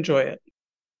and enjoy it.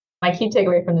 My key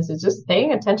takeaway from this is just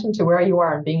paying attention to where you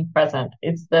are and being present.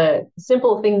 It's the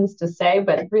simple things to say,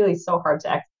 but it's really so hard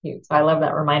to execute. So I love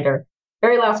that reminder.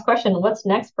 Very last question. What's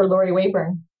next for Laurie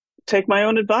Wayburn? Take my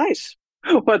own advice.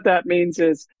 What that means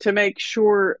is to make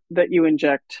sure that you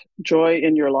inject joy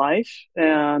in your life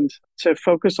and to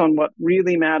focus on what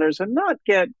really matters and not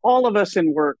get all of us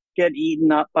in work get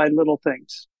eaten up by little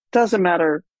things. Doesn't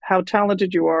matter how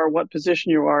talented you are, what position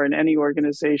you are in any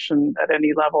organization at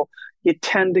any level, you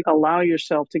tend to allow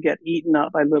yourself to get eaten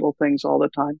up by little things all the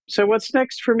time. So what's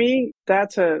next for me?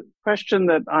 That's a question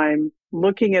that I'm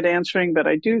looking at answering, but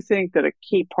I do think that a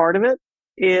key part of it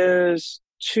is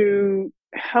to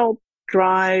help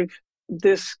drive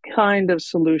this kind of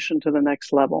solution to the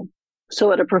next level.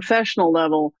 So at a professional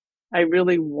level, I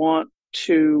really want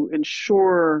to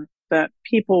ensure that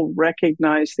people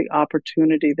recognize the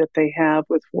opportunity that they have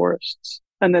with forests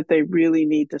and that they really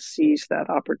need to seize that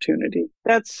opportunity.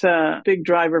 That's a big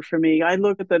driver for me. I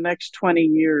look at the next 20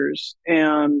 years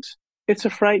and it's a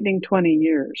frightening 20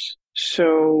 years.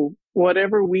 So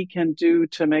whatever we can do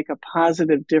to make a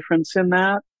positive difference in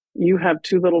that. You have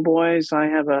 2 little boys. I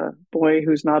have a boy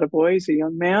who's not a boy. He's a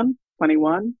young man,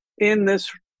 21. In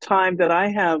this time that I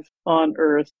have on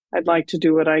Earth, I'd like to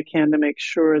do what I can to make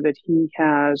sure that he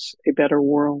has a better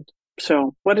world.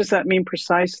 So what does that mean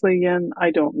precisely, Yen?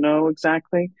 I don't know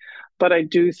exactly, but I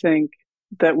do think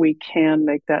that we can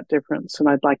make that difference, and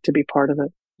I'd like to be part of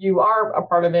it. You are a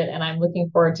part of it, and I'm looking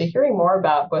forward to hearing more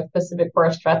about both Pacific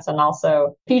Forest Trust and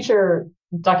also future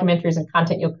documentaries and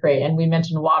content you'll create. And we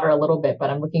mentioned water a little bit, but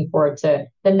I'm looking forward to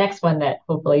the next one that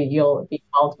hopefully you'll be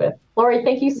involved with. Laurie,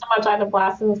 thank you so much. I had a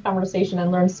blast in this conversation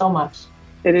and learned so much.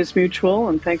 It is mutual,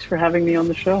 and thanks for having me on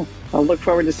the show. I'll look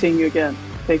forward to seeing you again.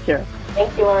 Take care.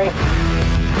 Thank you, Laurie.